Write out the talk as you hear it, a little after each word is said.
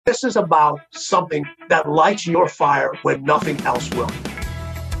This is about something that lights your fire when nothing else will.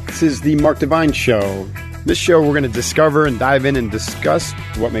 This is the Mark Divine Show. This show, we're going to discover and dive in and discuss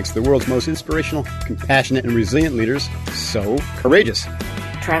what makes the world's most inspirational, compassionate, and resilient leaders so courageous.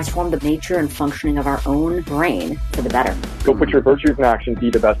 Transform the nature and functioning of our own brain for the better. Go put your virtues in action. Be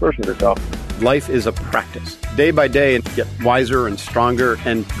the best version of yourself. Life is a practice. Day by day, and get wiser and stronger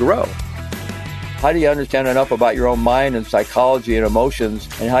and grow. How do you understand enough about your own mind and psychology and emotions,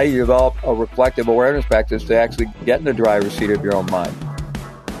 and how do you develop a reflective awareness practice to actually get in the driver's seat of your own mind?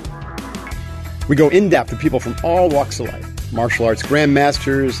 We go in-depth with people from all walks of life. Martial arts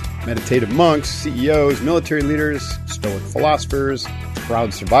grandmasters, meditative monks, CEOs, military leaders, stoic philosophers,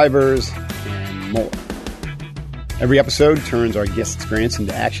 proud survivors, and more. Every episode turns our guest experience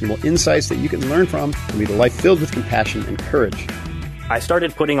into actionable insights that you can learn from and lead a life filled with compassion and courage. I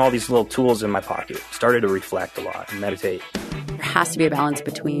started putting all these little tools in my pocket, started to reflect a lot and meditate. There has to be a balance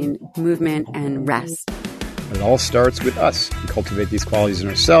between movement and rest. But it all starts with us. We cultivate these qualities in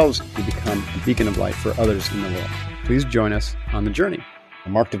ourselves. We become a beacon of light for others in the world. Please join us on the journey. The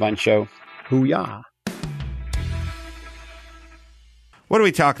Mark Divine Show. Hoo-yah. What are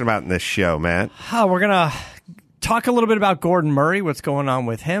we talking about in this show, Matt? We're going to talk a little bit about Gordon Murray, what's going on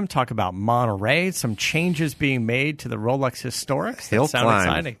with him, talk about Monterey, some changes being made to the Rolex Historics. Hill that sound climb.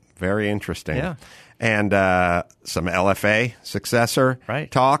 exciting. Very interesting. Yeah. And some LFA successor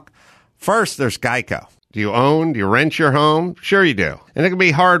talk. First, there's Geico. Do you own? Do you rent your home? Sure you do. And it can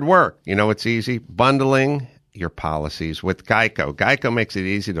be hard work. You know it's easy? Bundling your policies with Geico. Geico makes it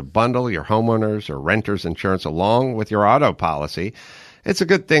easy to bundle your homeowners or renters insurance along with your auto policy. It's a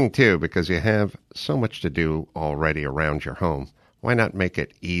good thing, too, because you have so much to do already around your home. Why not make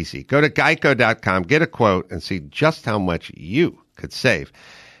it easy? Go to geico.com, get a quote, and see just how much you could save.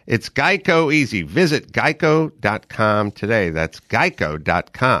 It's Geico easy. Visit geico.com today. That's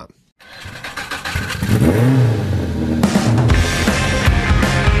geico.com.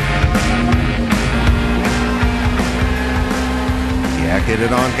 Yeah, get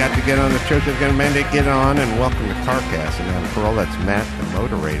it on. Got to get on the church. I'm going to mandate get on. And welcome to CarCast. And I'm Pearl. That's Matt, the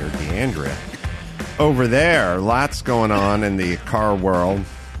moderator, Deandra. Over there, lots going on in the car world.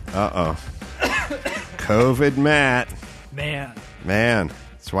 Uh-oh. COVID, Matt. Man.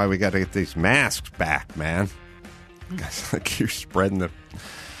 That's why we got to get these masks back, man. Guys, like you're spreading the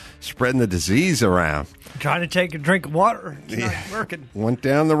disease around. Trying to take a drink of water. It's not working. Went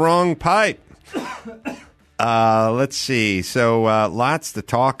down the wrong pipe. Let's see. So lots to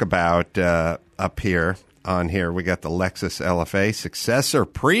talk about up here on here. We got the Lexus LFA successor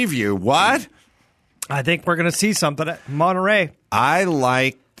preview. What? I think we're going to see something at Monterey. I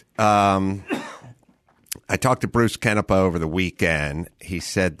liked I talked to Bruce Canepa over the weekend. He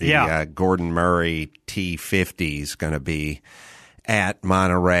said the Gordon Murray T50 is going to be at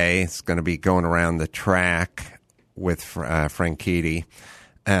Monterey. It's going to be going around the track with Franchitti.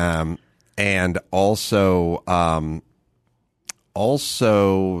 And also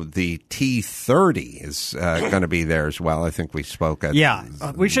the T30 is going to be there as well. I think we spoke at. Yeah,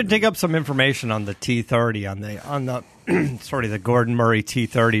 we should dig up some information on the T30 on the the Gordon Murray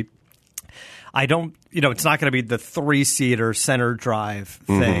T30. I don't, it's not going to be the 3-seater center drive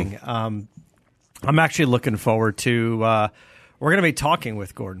thing. I'm actually looking forward to. We're going to be talking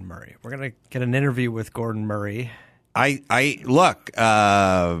with Gordon Murray. We're going to get an interview with Gordon Murray. I look.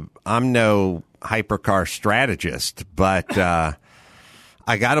 I'm no hypercar strategist, but I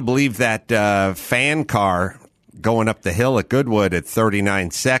got to believe that fan car going up the hill at Goodwood at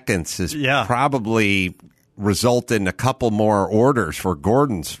 39 seconds is probably result in a couple more orders for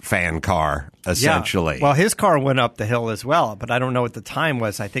Gordon's fan car, essentially. Yeah. Well, his car went up the hill as well, but I don't know what the time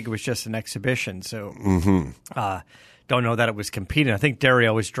was. I think it was just an exhibition, so don't know that it was competing. I think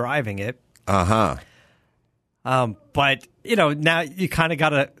Dario was driving it. Uh-huh. But, now you kind of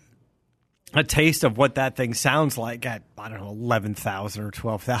got a taste of what that thing sounds like at, 11,000 or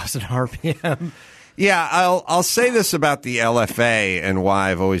 12,000 RPM. Yeah, I'll say this about the LFA and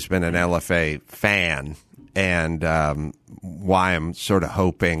why I've always been an LFA fan, and why I'm sort of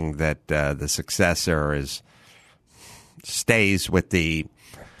hoping that the successor stays with the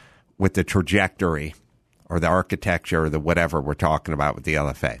trajectory or the architecture or the whatever we're talking about with the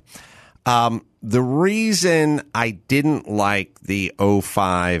LFA. The reason I didn't like the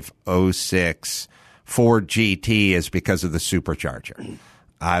 05, 06 Ford GT is because of the supercharger.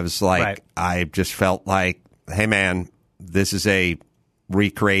 I was like, I just felt like, hey, man, this is a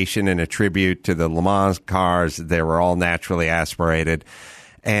recreation and a tribute to the Le Mans cars. They were all naturally aspirated.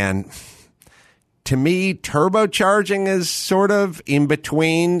 And to me, turbocharging is sort of in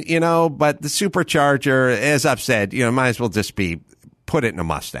between, but the supercharger, as I've said, might as well just be put it in a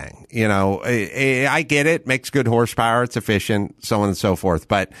Mustang. You know, I get it. Makes good horsepower. It's efficient, so on and so forth.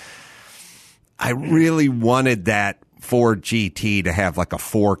 But I really wanted that Ford GT to have like a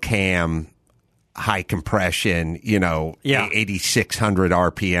 4-cam, high compression, 8,600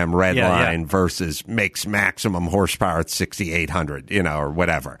 RPM redline versus makes maximum horsepower at 6,800, or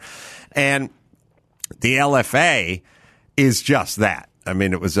whatever. And the LFA is just that. I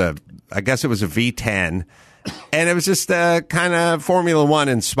mean, I guess it was a V10, and it was just kind of Formula One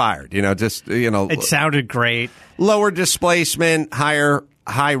inspired, It sounded great. Lower displacement, high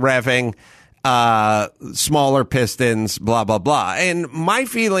revving, smaller pistons, blah, blah, blah. And my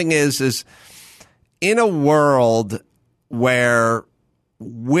feeling is in a world where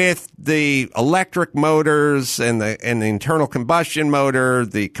with the electric motors and the internal combustion motor,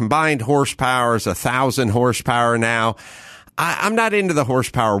 the combined horsepower is 1,000 horsepower now. I'm not into the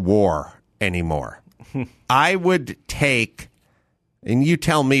horsepower war anymore. I would take, and you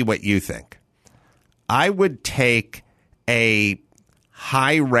tell me what you think, I would take a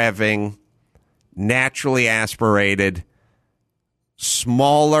high revving, naturally aspirated,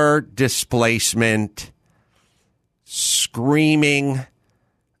 smaller displacement, screaming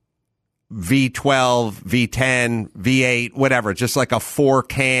V12, V10, V8, whatever, just like a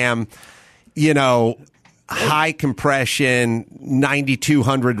 4-cam, high compression,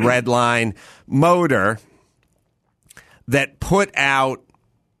 9,200 redline motor that put out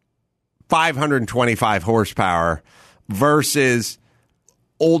 525 horsepower versus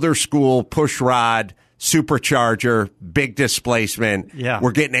older school push rod, supercharger, big displacement. Yeah.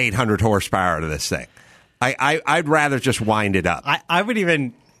 We're getting 800 horsepower out of this thing. I'd rather just wind it up. I would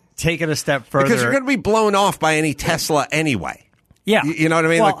even take it a step further. Because you're going to be blown off by any Tesla anyway. Yeah. You know what I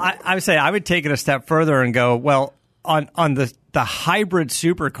mean? Well, I would say I would take it a step further and go, well, on the hybrid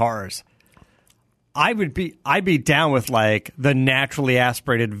supercars, I'd be down with like the naturally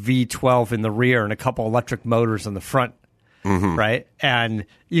aspirated V12 in the rear and a couple electric motors in the front, right? And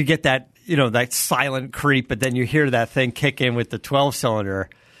you get that, that silent creep, but then you hear that thing kick in with the 12-cylinder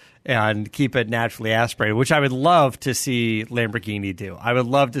and keep it naturally aspirated, which I would love to see Lamborghini do. I would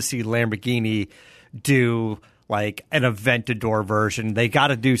love to see Lamborghini do like an Aventador version. They got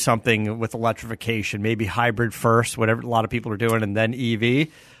to do something with electrification, maybe hybrid first, whatever a lot of people are doing, and then EV.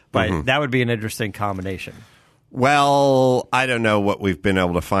 But that would be an interesting combination. Well, I don't know what we've been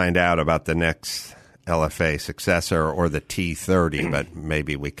able to find out about the next LFA successor or the T30, but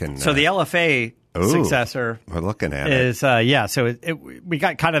maybe we can. So the LFA successor, we're looking at is so we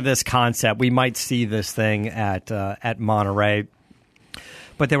got kind of this concept. We might see this thing at Monterey.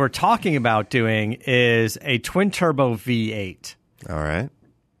 What they were talking about doing is a twin-turbo V8. All right.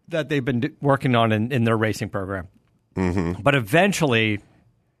 That they've been working on in their racing program. But eventually,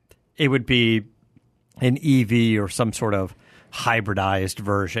 it would be an EV or some sort of hybridized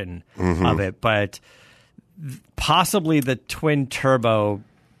version of it. But possibly the twin-turbo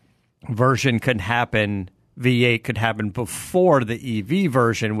version could happen, V8 could happen before the EV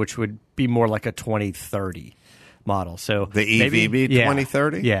version, which would be more like a 2030. Model. So the EVB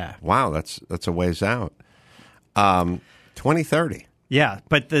 2030? Yeah. Wow, that's a ways out. 2030. Yeah,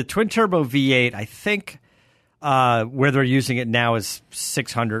 but the twin turbo V8, I think where they're using it now is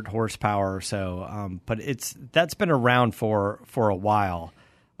 600 horsepower or so. But that's been around for a while.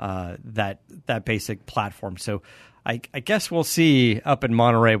 That basic platform. So I guess we'll see up in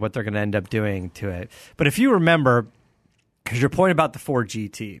Monterey what they're going to end up doing to it. But if you remember, because your point about the Ford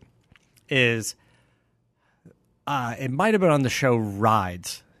GT is. It might have been on the show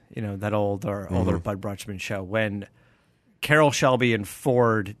Rides, that older Bud Brutchman show, when Carroll Shelby and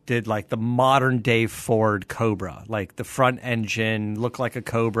Ford did like the modern day Ford Cobra, like the front engine looked like a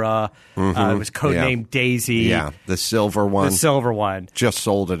Cobra. It was codenamed Daisy. Yeah, the silver one. Just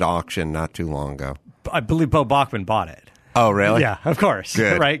sold at auction not too long ago. I believe Bo Bachman bought it. Oh, really? Yeah, of course.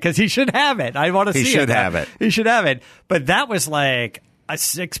 Good. Right? Because he should have it. I want to see it. He should have it. He should have it. But that was like a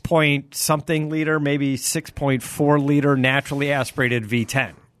 6-point-something liter, maybe 6.4 liter naturally aspirated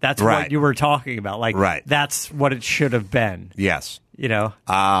V10. That's right. what you were talking about. Like, right. That's what it should have been. Yes.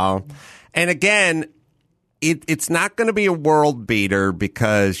 And again, it's not going to be a world beater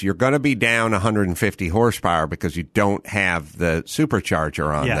because you're going to be down 150 horsepower because you don't have the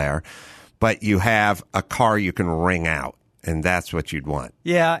supercharger on there. But you have a car you can wring out, and that's what you'd want.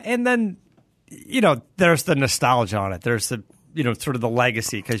 Yeah, and then, there's the nostalgia on it. There's the sort of the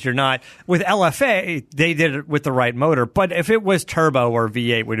legacy, because you're not with LFA. They did it with the right motor, but if it was turbo or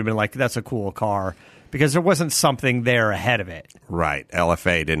V8, would have been like, that's a cool car, because there wasn't something there ahead of it. Right.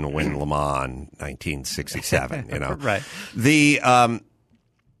 LFA didn't win Le Mans in 1967. Right.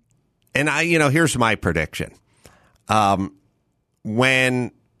 And here's my prediction.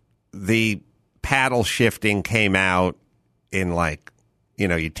 when the paddle shifting came out in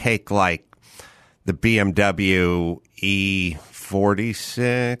you take the BMW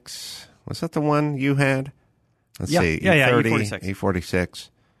E46. Was that the one you had? Let's see. E30, E46.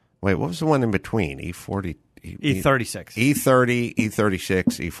 Wait, what was the one in between? E40. E36. E30,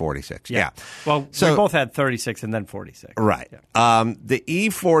 E36, E46. Yeah. Well, we both had 36 and then 46. Right. Yeah. The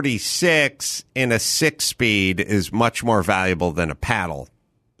E46 in a 6-speed is much more valuable than a paddle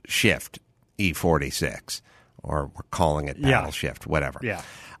shift E46, or we're calling it paddle shift, whatever. Yeah.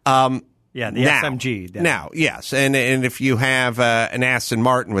 The SMG. Now, yes, and if you have an Aston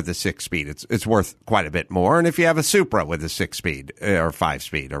Martin with a 6-speed, it's worth quite a bit more. And if you have a Supra with a 6-speed or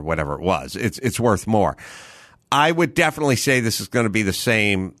 5-speed or whatever it was, it's worth more. I would definitely say this is going to be the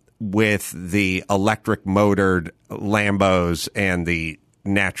same with the electric motored Lambos and the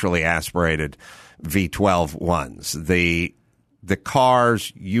naturally aspirated V12 ones. The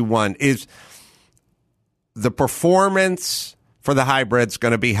cars you want is the performance for the hybrid's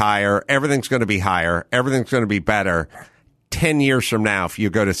going to be higher. Everything's going to be higher. Everything's going to be better. 10 years from now, if you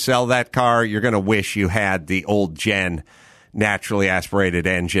go to sell that car, you're going to wish you had the old gen naturally aspirated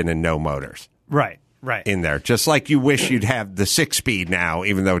engine and no motors. Right. In there. Just like you wish you'd have the 6-speed now,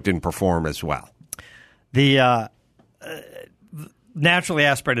 even though it didn't perform as well. The naturally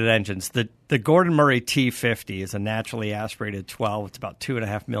aspirated engines, the Gordon Murray T50 is a naturally aspirated 12. It's about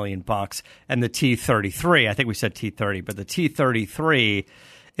 $2.5 million. And the T33, I think we said T30, but the T33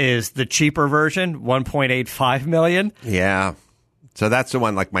 is the cheaper version, $1.85 million. Yeah. So that's the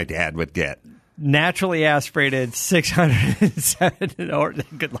one like my dad would get. Naturally aspirated 607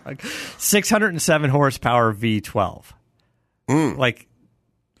 good luck. 607 horsepower V12.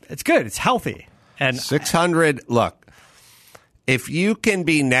 It's good. It's healthy. And 600, look, if you can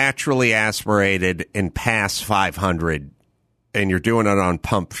be naturally aspirated and pass 500 and you're doing it on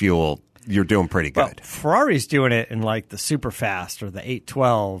pump fuel, you're doing pretty good. Well, Ferrari's doing it in the super fast or the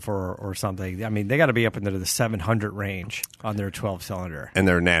 812 or something. I mean, they got to be up into the 700 range on their 12-cylinder. And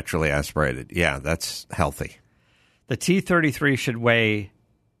they're naturally aspirated. Yeah, that's healthy. The T33 should weigh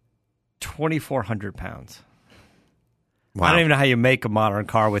 2,400 pounds. Wow. I don't even know how you make a modern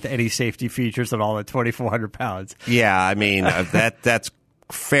car with any safety features at all at 2,400 pounds. Yeah, I mean, that's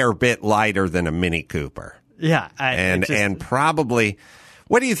a fair bit lighter than a Mini Cooper. Yeah. And probably...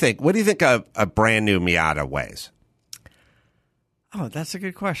 What do you think? What do you think a brand new Miata weighs? Oh, that's a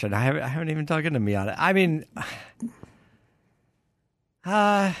good question. I haven't even dug into Miata. I mean,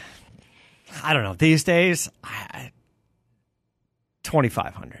 I don't know. These days,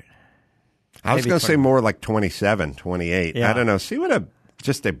 2,500. I was going to say more like 27, 28. Yeah. I don't know. See what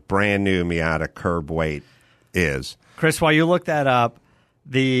just a brand new Miata curb weight is. Chris, while you look that up,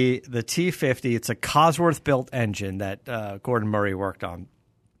 the T50, it's a Cosworth-built engine that Gordon Murray worked on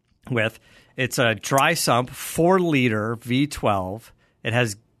with. It's a dry sump, 4-liter V12. It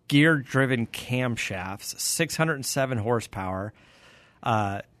has gear-driven camshafts, 607 horsepower.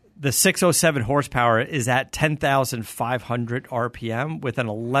 The 607 horsepower is at 10,500 RPM with an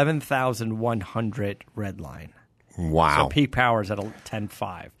 11,100 red line. Wow. So peak power is at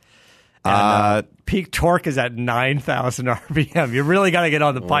 10.5. And peak torque is at 9,000 RPM. You really got to get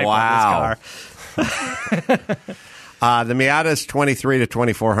on the pipe on this car. The Miata is 23 to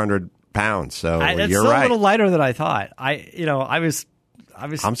 2,400 pounds. So you're right. It's a little lighter than I thought.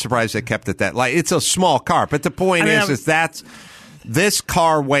 I'm surprised they kept it that light. It's a small car, but the point is this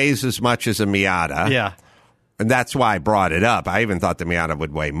car weighs as much as a Miata. Yeah. And that's why I brought it up. I even thought the Miata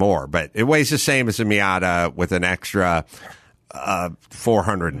would weigh more, but it weighs the same as a Miata with an extra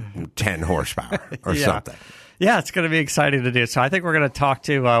 410 horsepower or something. Yeah, it's going to be exciting to do. So I think we're going to talk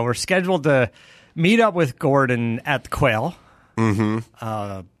to, we're scheduled to meet up with Gordon at the Quail.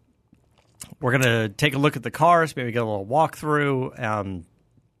 Mm-hmm. We're going to take a look at the cars, maybe get a little walkthrough,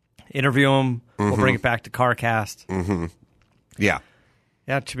 interview them. Mm-hmm. We'll bring it back to CarCast. Mm-hmm. Yeah.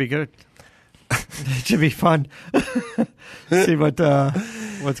 Yeah, it should be good. It should be fun. See what's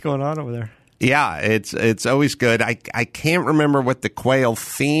going on over there. Yeah, it's always good. I can't remember what the Quail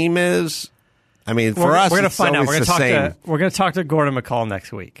theme is. I mean, for us, we're going to find out. We're going to talk to Gordon McCall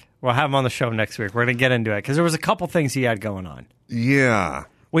next week. We'll have him on the show next week. We're going to get into it because there was a couple things he had going on. Yeah,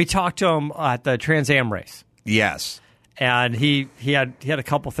 we talked to him at the Trans Am race. Yes, and he had a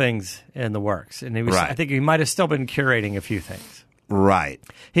couple things in the works, and he was. Right. I think he might have still been curating a few things. Right.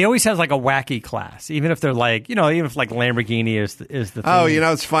 He always has like a wacky class, even if they're like, even if like Lamborghini is the thing. Oh,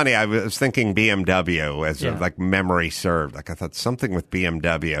 it's funny. I was thinking BMW as like memory served. Like I thought something with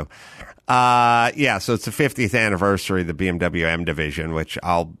BMW. So it's the 50th anniversary of the BMW M division, which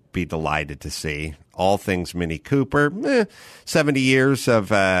I'll be delighted to see. all things Mini Cooper. 70 years of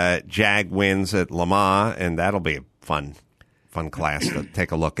Jag wins at Le Mans, and that'll be a fun class to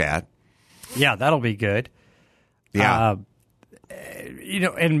take a look at. Yeah, that'll be good. Yeah.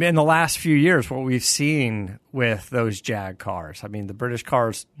 In the last few years, what we've seen with those Jag cars, I mean, the British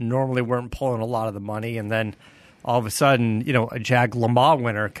cars normally weren't pulling a lot of the money, and then all of a sudden, a Jag Le Mans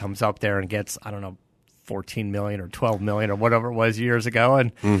winner comes up there and gets, I don't know, 14 million or 12 million or whatever it was years ago,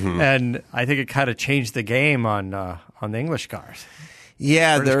 and I think it kind of changed the game on the English cars.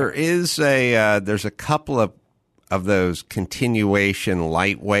 Yeah, there's a couple of those continuation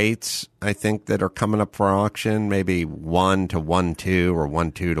lightweights, I think, that are coming up for auction, maybe 1 to 1.2 or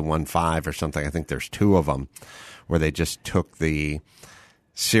 1.2 to 1.5 or something. I think there's 2 of them where they just took the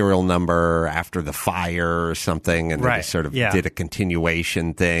serial number after the fire or something, and they just sort of did a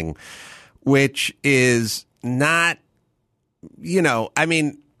continuation thing, which is not,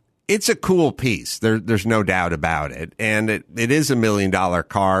 it's a cool piece. There's no doubt about it. And it is $1 million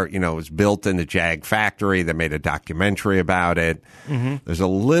car. It was built in the Jag factory. They made a documentary about it. Mm-hmm. There's a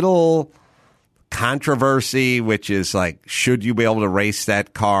little controversy, which is like, should you be able to race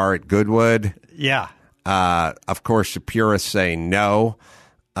that car at Goodwood? Yeah. Of course, the purists say no.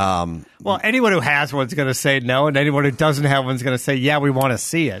 Well, anyone who has one's going to say no, and anyone who doesn't have one's going to say, yeah, we want to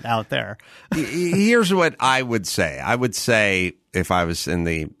see it out there. Here's what I would say. I would say if I was in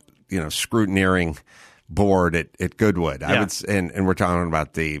the scrutineering board at Goodwood, I would, and we're talking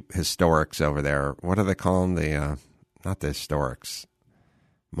about the historics over there. What do they call them? Not the historics.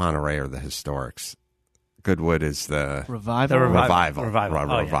 Monterey or the historics. Goodwood is the Revival.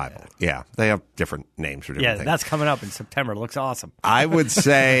 Revival. Yeah, they have different names for different things. That's coming up in September. It looks awesome. I would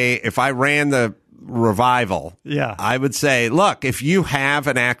say if I ran the Revival, I would say, look, if you have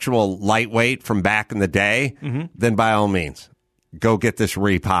an actual lightweight from back in the day, then by all means, go get this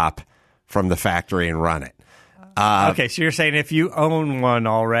repop from the factory and run it. Okay, so you're saying if you own one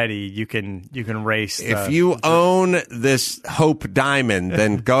already, you can race. If you own this Hope Diamond,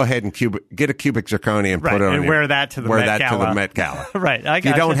 then go ahead and get a cubic zirconia and put it on and wear that to the Met Gala. Right. If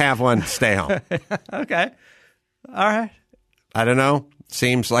you don't have one, stay home. Okay. All right. I don't know.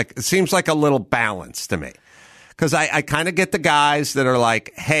 Seems like a little balance to me, because I kind of get the guys that are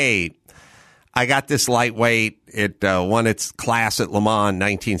like, hey, I got this lightweight. It won its class at Le Mans in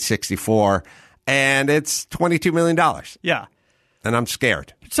 1964. And it's $22 million. Yeah. And I'm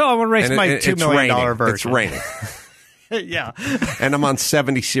scared. So I want to race my $2 million version. It's raining. Yeah. And I'm on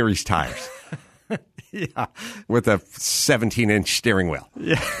 70 series tires. Yeah. With a 17-inch steering wheel.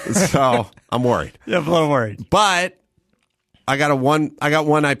 Yeah. So I'm worried. Yeah, I'm a little worried. But I got one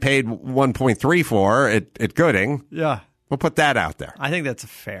I paid 1.3 for at Gooding. Yeah. We'll put that out there. I think that's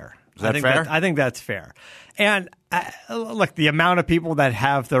fair. Is that fair? I think that's fair. And look, the amount of people that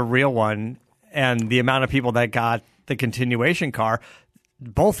have the real one and the amount of people that got the continuation car,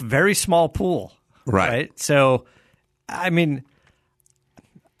 both very small pool. Right? So, I mean,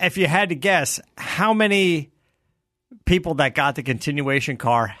 if you had to guess, how many people that got the continuation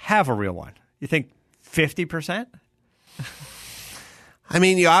car have a real one? You think 50%? I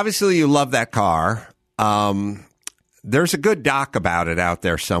mean, you love that car. There's a good doc about it out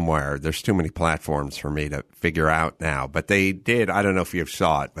there somewhere. There's too many platforms for me to figure out now. But they did, I don't know if you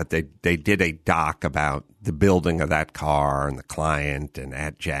saw it, but they did a doc about the building of that car and the client and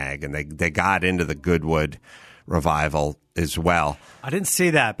at Jag, and they got into the Goodwood Revival as well. I didn't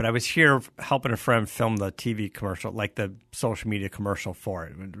see that, but I was here helping a friend film the TV commercial, like the social media commercial for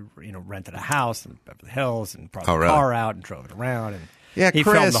it. Rented a house in Beverly Hills and brought the car out and drove it around, and he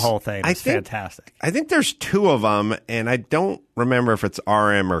Chris, filmed the whole thing. It's fantastic. I think there's 2 of them, and I don't remember if it's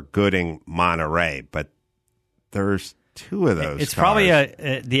RM or Gooding Monterey, but there's 2 of those. It's cars. probably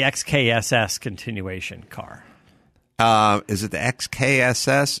the XKSS continuation car. Is it the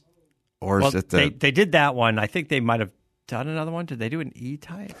XKSS, or is it the? They did that one. I think they might have done another one. Did they do an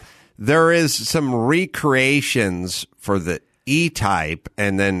E-Type? There is some recreations for the E-Type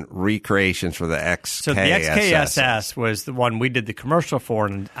and then recreations for the XKSS. So the XKSS was the one we did the commercial for,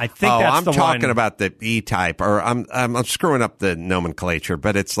 and I think that's the one. I'm talking about the E-Type, or I'm screwing up the nomenclature,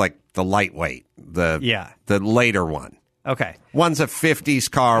 but it's like the lightweight, the later one. Okay. One's a 50s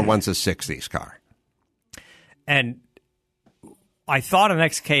car, one's a 60s car. And I thought an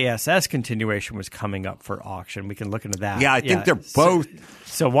XKSS continuation was coming up for auction. We can look into that. Yeah, I think they're both.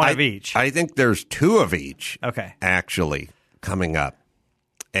 So one of each. I think there's 2 of each. Okay. Actually coming up.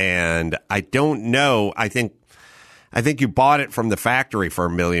 And I don't know. I think you bought it from the factory for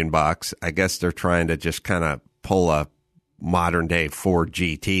 $1 million. I guess they're trying to just kind of pull a modern day Ford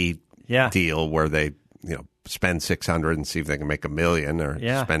GT deal where they, spend 600 and see if they can make $1 million, or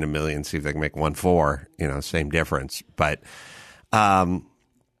Yeah. spend $1 million, see if they can make 1.4. Same difference. But, and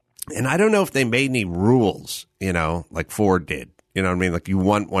I don't know if they made any rules, like Ford did. You know what I mean? Like, you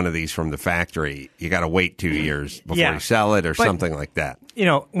want one of these from the factory, you got to wait 2 years before you sell it, or something like that.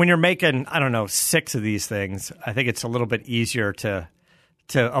 When you're making, I don't know, 6 of these things, I think it's a little bit easier to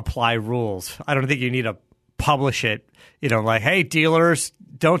apply rules. I don't think you need to publish it, like, hey, dealers,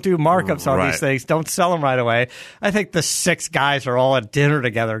 don't do markups on these things. Don't sell them right away. I think the 6 guys are all at dinner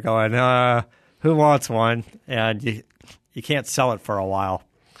together going, who wants one? And you can't sell it for a while.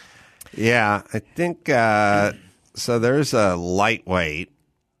 Yeah, I think so. There's a lightweight.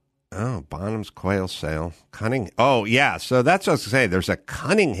 Oh, Bonham's quail sale. Oh, yeah. So that's what I was going to say. There's a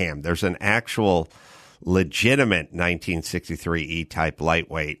Cunningham. There's an actual legitimate 1963 E-Type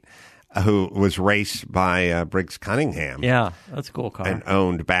lightweight who was raced by Briggs Cunningham. Yeah, that's a cool car. And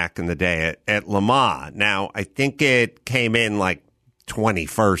owned back in the day at Le Mans. Now, I think it came in like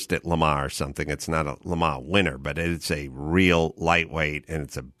 21st at Le Mans or something. It's not a Le Mans winner, but it's a real lightweight, and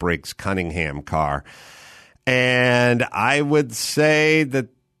it's a Briggs Cunningham car. And I would say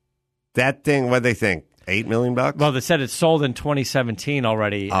that thing, what do they think? $8 million? Well, they said it sold in 2017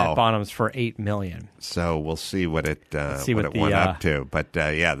 already at Bonham's for $8 million. So we'll see what it went up to. But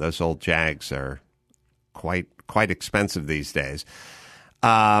yeah, those old Jags are quite expensive these days.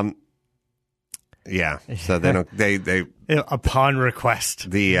 Yeah, so they upon request.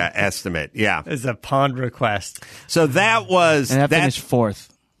 The estimate, yeah, is upon request. So that was and that finished 4th.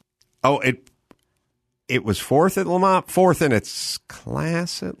 Oh, it was 4th at Le Mans, 4th in its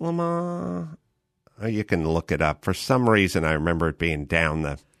class at Le Mans. Oh, you can look it up. For some reason, I remember it being down,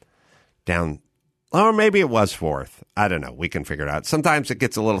 or maybe it was 4th. I don't know. We can figure it out. Sometimes it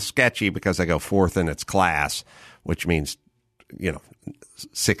gets a little sketchy because I go 4th in its class, which means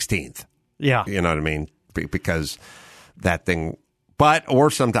 16th. Yeah. You know what I mean? Because that thing, or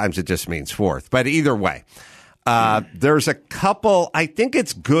sometimes it just means 4th. But either way, there's a couple, I think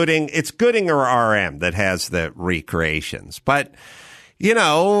it's Gooding or RM that has the recreations. But,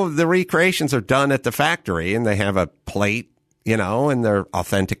 the recreations are done at the factory, and they have a plate, and they're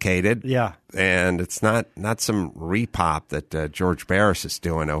authenticated. Yeah. And it's not some repop that George Barris is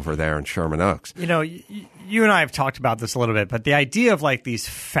doing over there in Sherman Oaks. You and I have talked about this a little bit, but the idea of like these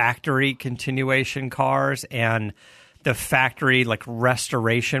factory continuation cars and the factory like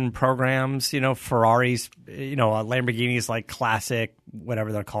restoration programs, Ferraris, Lamborghini's like classic,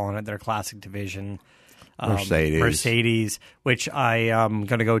 whatever they're calling it, their classic division. Mercedes, which I am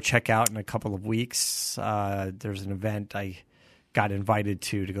going to go check out in a couple of weeks. There's an event I got invited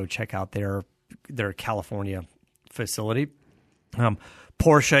to go check out their California facility.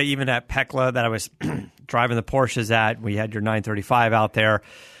 Porsche, even at Pecla that I was driving the Porsches at, we had your 935 out there.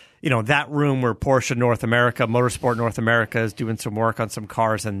 That room where Porsche North America, Motorsport North America is doing some work on some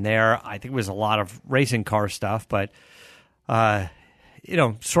cars in there. I think it was a lot of racing car stuff, but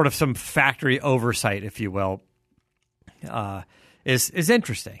sort of some factory oversight, if you will, is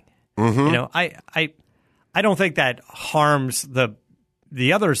interesting. Mm-hmm. I don't think that harms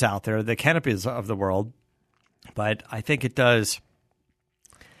the others out there, the canopies of the world, but I think it does,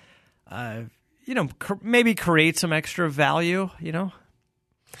 maybe create some extra value,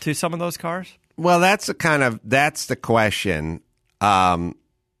 to some of those cars. Well, that's the question.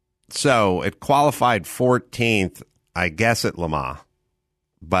 So it qualified 14th, I guess, at Le Mans,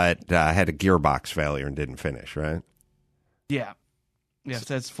 but had a gearbox failure and didn't finish, right? Yeah. Yeah, it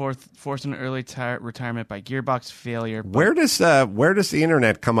says forced an early retirement by gearbox failure. Where does the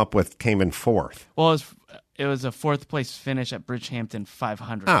internet come up with came in 4th? Well, it was a 4th place finish at Bridgehampton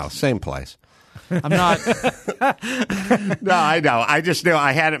 500. Oh, same place. I'm not. No, I know. I just knew.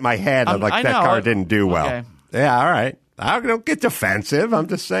 I had it in my head. That car didn't do well. Okay. Yeah, all right. I don't get defensive. I'm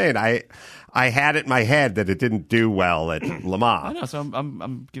just saying. I had it in my head that it didn't do well at Le Mans. I know. So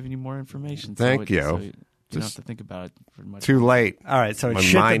I'm giving you more information. Thank you. So you don't have to think about it for much. Too late. All right. So my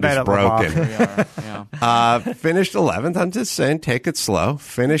mind is broken. Yeah. Finished 11th. I'm just saying, take it slow.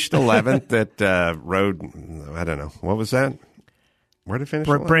 Finished 11th at Road. I don't know. What was that? Where did it finish?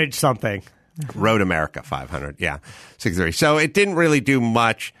 Bridge something. Road America 500, yeah, 63. So it didn't really do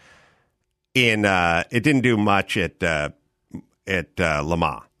much at Le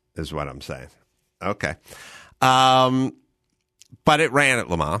Mans, is what I'm saying. Okay, but it ran at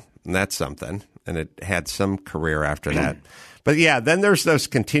Le Mans, and that's something, and it had some career after that. But yeah, then there's those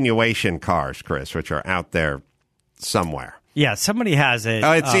continuation cars, Chris, which are out there somewhere. Yeah, somebody has it.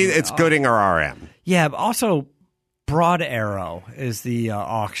 Oh, it's Gooding or RM. Yeah, but also Broad Arrow is the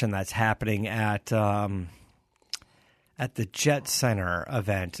auction that's happening at at the Jet Center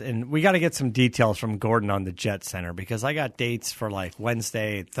event, and we got to get some details from Gordon on the Jet Center because I got dates for like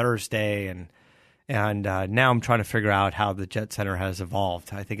Wednesday, Thursday, and now I'm trying to figure out how the Jet Center has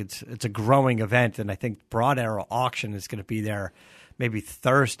evolved. I think it's a growing event, and I think Broad Arrow Auction is going to be there maybe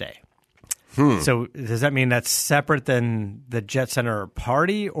Thursday. So does that mean that's separate than the Jet Center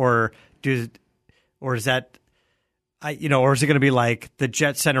party, or is that? Or is it going to be like the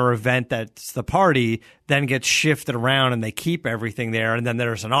Jet Center event that's the party, then gets shifted around and they keep everything there, and then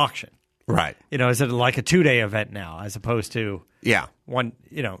there's an auction? Right. Is it like a 2-day event now as opposed to one?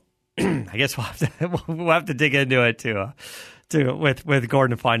 I guess we'll have to dig into it with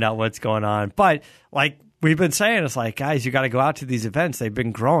Gordon to find out what's going on. But like we've been saying, it's like, guys, you got to go out to these events. They've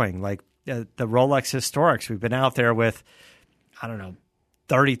been growing. Like the Rolex Historics, we've been out there with, I don't know,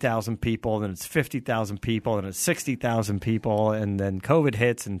 30,000 people, then it's 50,000 people, then it's 60,000 people, and then COVID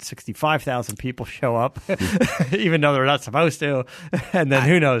hits and 65,000 people show up, even though they're not supposed to, and then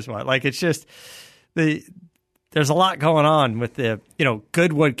who knows what. Like, it's just there's a lot going on with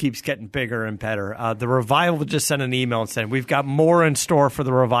Goodwood keeps getting bigger and better. The Revival just sent an email and said, we've got more in store for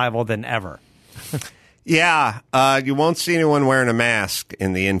the Revival than ever. Yeah, you won't see anyone wearing a mask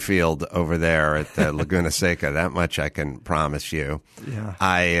in the infield over there at Laguna Seca. That much I can promise you.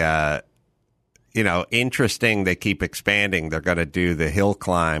 Yeah. Interesting. They keep expanding. They're going to do the hill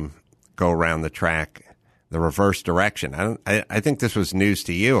climb, go around the track, the reverse direction. I think this was news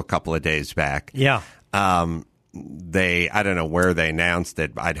to you a couple of days back. Yeah. I don't know where they announced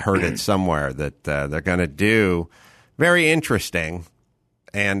it. I'd heard it somewhere that they're going to do very interesting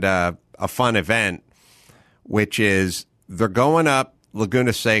and a fun event, which is they're going up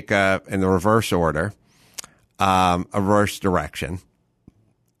Laguna Seca in the reverse order, a reverse direction.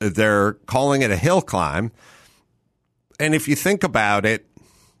 They're calling it a hill climb. And if you think about it,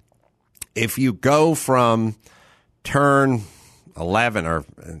 if you go from turn 11 or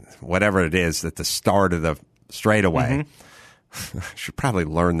whatever it is at the start of the straightaway, I should probably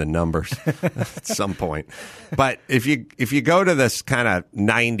learn the numbers at some point. But if you go to this kind of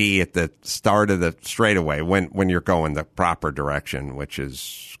 90 at the start of the straightaway, when you're going the proper direction, which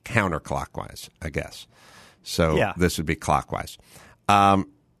is counterclockwise, I guess. So This would be clockwise.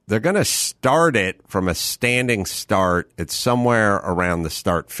 They're going to start it from a standing start. It's somewhere around the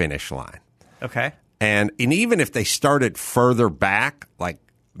start-finish line. Okay. And even if they started further back,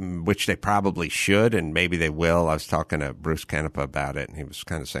 which they probably should, and maybe they will. I was talking to Bruce Canepa about it, and he was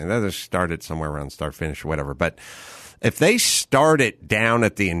kind of saying they started somewhere around start finish or whatever. But if they start it down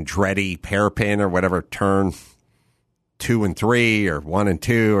at the Andretti hairpin or whatever, turn 2 and 3 or 1 and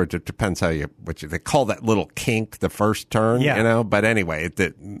 2, or it depends how they call that little kink the first turn, But anyway, at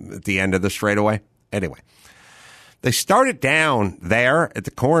the end of the straightaway, anyway, they start it down there at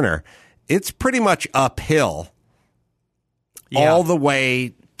the corner. It's pretty much uphill all the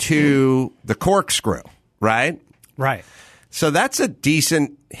way to the corkscrew, right? Right. So that's a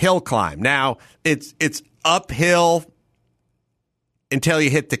decent hill climb. Now, it's uphill until you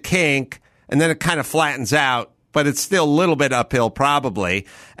hit the kink, and then it kind of flattens out, but it's still a little bit uphill probably.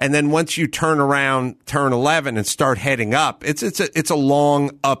 And then once you turn around turn 11 and start heading up, it's a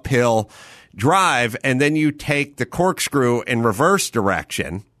long uphill drive, and then you take the corkscrew in reverse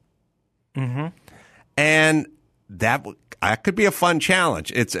direction. Mm-hmm. And that could be a fun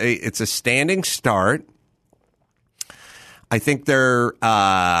challenge. It's a standing start. I think they're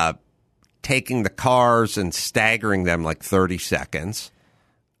taking the cars and staggering them like 30 seconds.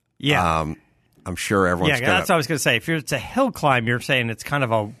 Yeah. I'm sure everyone's going to... Yeah, that's what I was going to say. If it's a hill climb, you're saying it's kind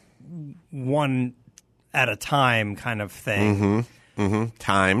of a one at a time kind of thing. Mm-hmm. Mm-hmm.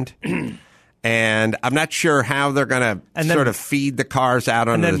 Timed. And I'm not sure how they're going to sort of feed the cars out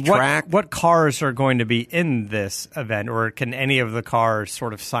onto the track. What cars are going to be in this event, or can any of the cars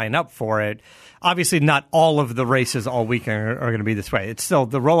sort of sign up for it? Obviously, not all of the races all weekend are going to be this way. It's still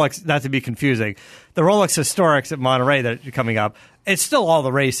the Rolex, not to be confusing, the Rolex Historics at Monterey that are coming up, it's still all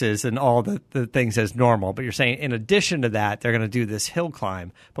the races and all the things as normal. But you're saying in addition to that, they're going to do this hill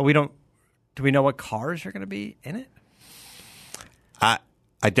climb. But do we know what cars are going to be in it? I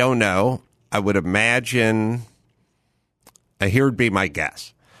don't know. I would imagine, here would be my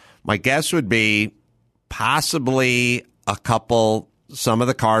guess. My guess would be possibly some of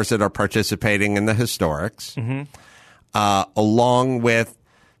the cars that are participating in the historics, along with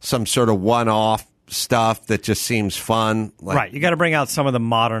some sort of one-off stuff that just seems fun. Right. You got to bring out some of the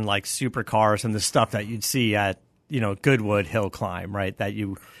modern, like, supercars and the stuff that you'd see at, Goodwood Hill Climb, right? That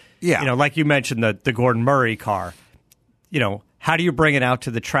like you mentioned, the Gordon Murray car, how do you bring it out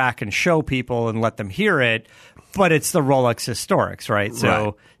to the track and show people and let them hear it? But it's the Rolex Historics, right?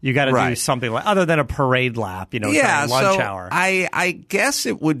 So you got to do something like, other than a parade lap, during lunch hour. I guess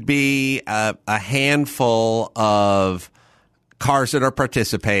it would be a handful of cars that are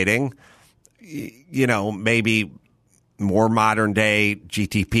participating, maybe more modern day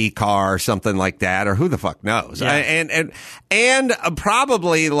GTP car or something like that, or who the fuck knows. Yeah. And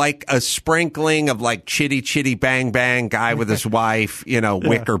probably like a sprinkling of like chitty chitty bang bang guy with his wife,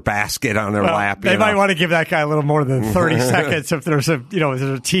 wicker basket on their lap. They might want to give that guy a little more than 30 seconds if there's a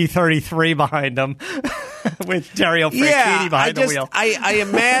T33 behind him with Dario Franchitti behind the wheel. I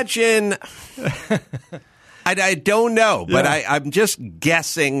imagine. I don't know, but I'm just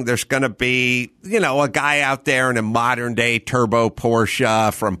guessing there's going to be, a guy out there in a modern day turbo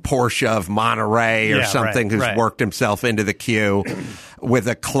Porsche from Porsche of Monterey or something who's worked himself into the queue with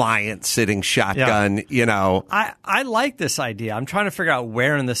a client sitting shotgun, I like this idea. I'm trying to figure out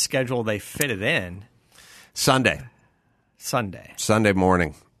where in the schedule they fit it in. Sunday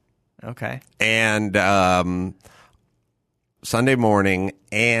morning. Okay. And Sunday morning,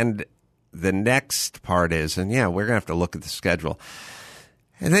 and the next part is, we're going to have to look at the schedule.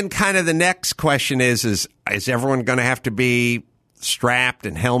 And then kind of the next question is everyone going to have to be strapped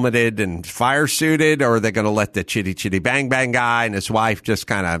and helmeted and fire suited, or are they going to let the chitty chitty bang bang guy and his wife just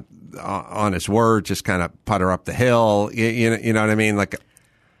kind of, on his word, just kind of putter up the hill? You know what I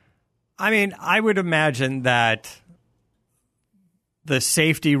mean? I would imagine that the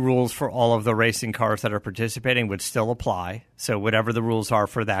safety rules for all of the racing cars that are participating would still apply. So whatever the rules are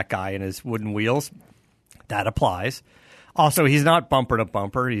for that guy and his wooden wheels, that applies. Also, he's not bumper to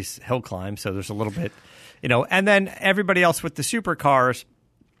bumper. He's hill climb, so there's a little bit, And then everybody else with the supercars,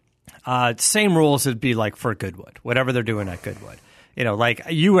 same rules would be like for Goodwood, whatever they're doing at Goodwood. Like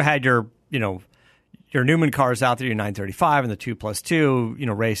you had your Newman cars out there, your 935 and the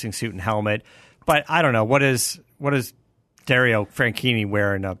 2+2, racing suit and helmet. But I don't know, what is Dario Franchitti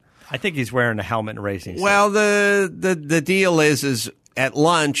wearing I think he's wearing a helmet and racing suit. Well, the deal is at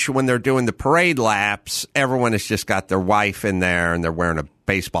lunch when they're doing the parade laps, everyone has just got their wife in there and they're wearing a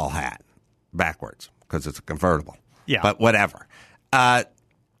baseball hat backwards because it's a convertible. Yeah. But whatever.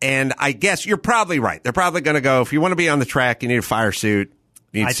 And I guess you're probably right. They're probably going to go, if you want to be on the track, you need a fire suit,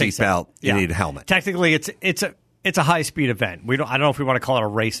 you need a seatbelt, you need a helmet. Technically, it's a high speed event. I don't know if we want to call it a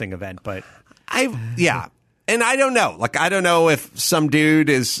racing event, but And I don't know. I don't know if some dude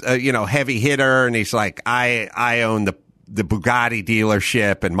is, heavy hitter and he's like, I own the Bugatti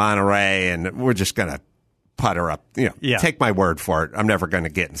dealership in Monterey and we're just going to putter up. Take my word for it. I'm never going to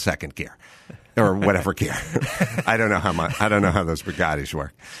get in second gear or whatever gear. I don't know how those Bugattis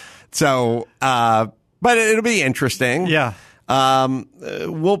work. So, but it'll be interesting. Yeah.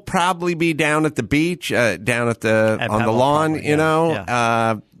 We'll probably be down at the beach, on the lawn, probably,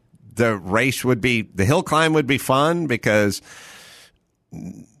 Yeah. The race the hill climb would be fun because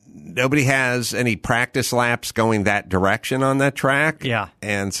nobody has any practice laps going that direction on that track. Yeah.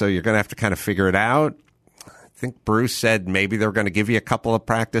 And so you're going to have to kind of figure it out. I think Bruce said maybe they're going to give you a couple of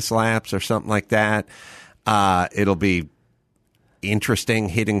practice laps or something like that. It'll be interesting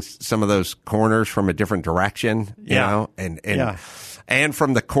hitting some of those corners from a different direction, and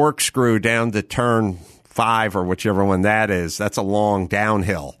from the corkscrew down to turn 5 or whichever one that is, that's a long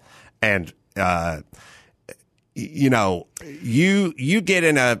downhill. And you get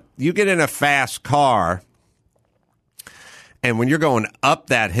in a fast car, and when you're going up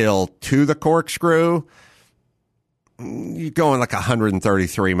that hill to the corkscrew, you're going like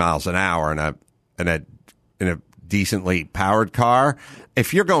 133 miles an hour in a decently powered car.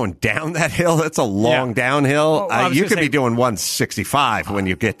 If you're going down that hill, that's a long downhill. You could be doing 165 when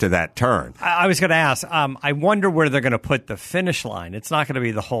you get to that turn. I was going to ask, I wonder where they're going to put the finish line. It's not going to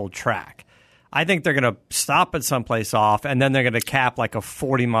be the whole track. I think they're going to stop at someplace off, and then they're going to cap like a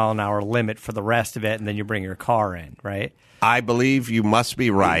 40-mile-an-hour limit for the rest of it, and then you bring your car in, right? I believe you must be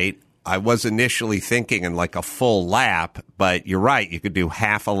right. I was initially thinking in like a full lap, but you're right. You could do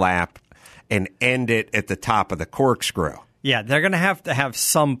half a lap and end it at the top of the corkscrew. Yeah, they're going to have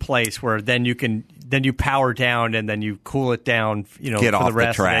some place where then you power down and then you cool it down, get for off the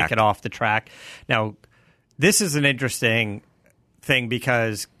rest the track. and get off the track. Now, this is an interesting thing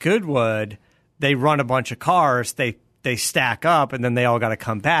because Goodwood, they run a bunch of cars, they stack up, and then they all got to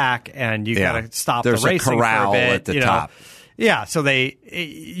come back, and you got to stop There's the racing a corral for a bit, at the top. Yeah, so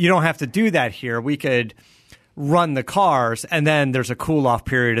you don't have to do that here. We could run the cars, and then there's a cool-off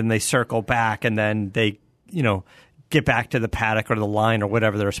period, and they circle back, and then they, get back to the paddock or the line or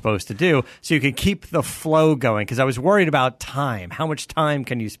whatever they're supposed to do, so you can keep the flow going. Because I was worried about time. How much time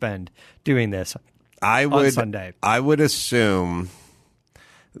can you spend doing this? on Sunday. I would assume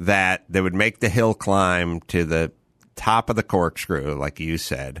that they would make the hill climb to the top of the corkscrew, like you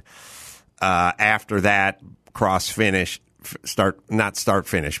said. After that, finish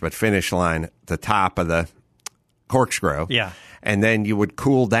line, the top of the corkscrew. Yeah. And then you would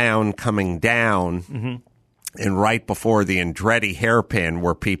cool down coming down. And right before the Andretti hairpin,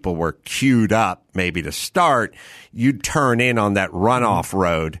 where people were queued up maybe to start, you'd turn in on that runoff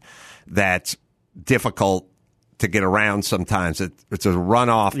road that's difficult to get around sometimes. It's a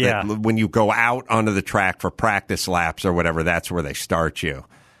runoff that when you go out onto the track for practice laps or whatever, that's where they start you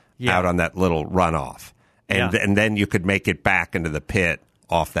out on that little runoff. And then you could make it back into the pit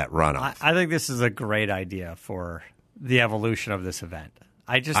off that runoff. I think this is a great idea for the evolution of this event.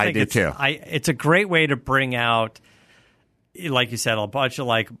 I think it's a great way to bring out, like you said, a bunch of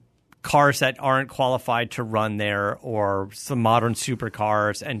like cars that aren't qualified to run there or some modern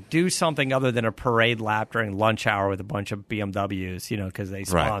supercars and do something other than a parade lap during lunch hour with a bunch of BMWs, because they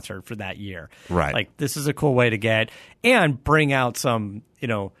sponsored for that year. Right. Like this is a cool way to get and bring out some,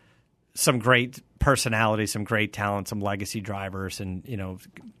 some great personality, some great talent, some legacy drivers and,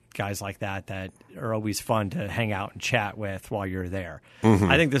 guys like that are always fun to hang out and chat with while you're there.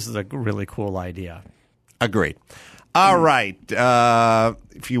 I think this is a really cool idea. Agreed. All right.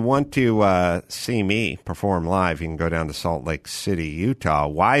 If you want to see me perform live, you can go down to Salt Lake City, Utah.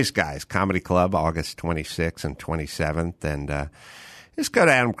 Wise Guys Comedy Club, August 26th and 27th. And just go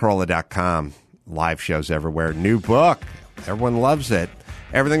to adamcarolla.com. Live shows everywhere. New book. Everyone loves it.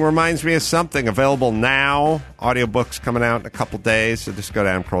 Everything Reminds Me of Something, available now. Audiobooks coming out in a couple days, so just go to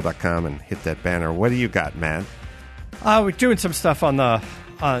adamcarolla.com and hit that banner. What do you got, Matt? We're doing some stuff on the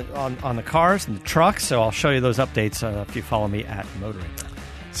cars and the trucks, so I'll show you those updates if you follow me at Motorator.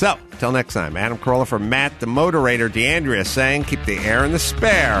 So, till next time, Adam Carolla for Matt the Motorator, DeAndrea saying keep the air in the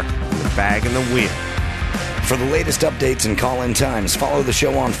spare, and the bag in the wheel. For the latest updates and call-in times, follow the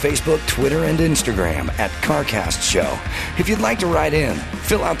show on Facebook, Twitter, and Instagram at CarCast Show. If you'd like to write in,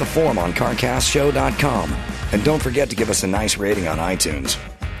 fill out the form on CarCastShow.com. And don't forget to give us a nice rating on iTunes.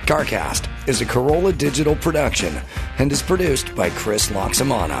 CarCast is a Corolla Digital production and is produced by Chris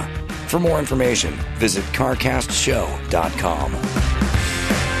Loxamana. For more information, visit CarCastShow.com.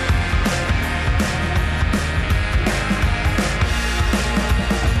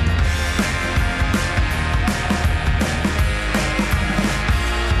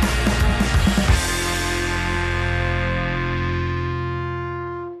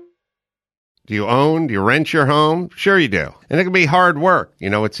 Do you own? Do you rent your home? Sure you do. And it can be hard work.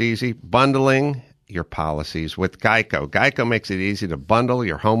 It's easy. Bundling your policies with Geico. Geico makes it easy to bundle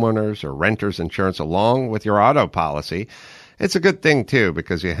your homeowners or renters insurance along with your auto policy. It's a good thing, too,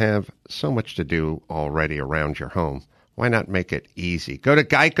 because you have so much to do already around your home. Why not make it easy? Go to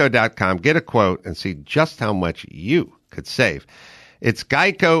geico.com, get a quote, and see just how much you could save. It's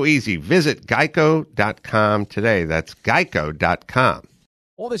Geico easy. Visit geico.com today. That's geico.com.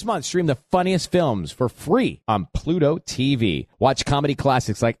 All this month, stream the funniest films for free on Pluto TV. Watch comedy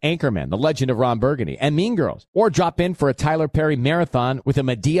classics like Anchorman, The Legend of Ron Burgundy, and Mean Girls. Or drop in for a Tyler Perry marathon with a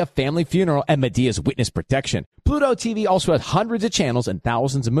Medea family funeral and Medea's witness protection. Pluto TV also has hundreds of channels and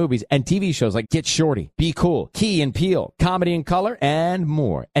thousands of movies and TV shows like Get Shorty, Be Cool, Key and Peele, Comedy in Color, and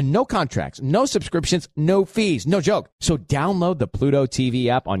more. And no contracts, no subscriptions, no fees, no joke. So download the Pluto TV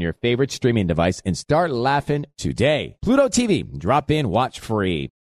app on your favorite streaming device and start laughing today. Pluto TV, drop in, watch free.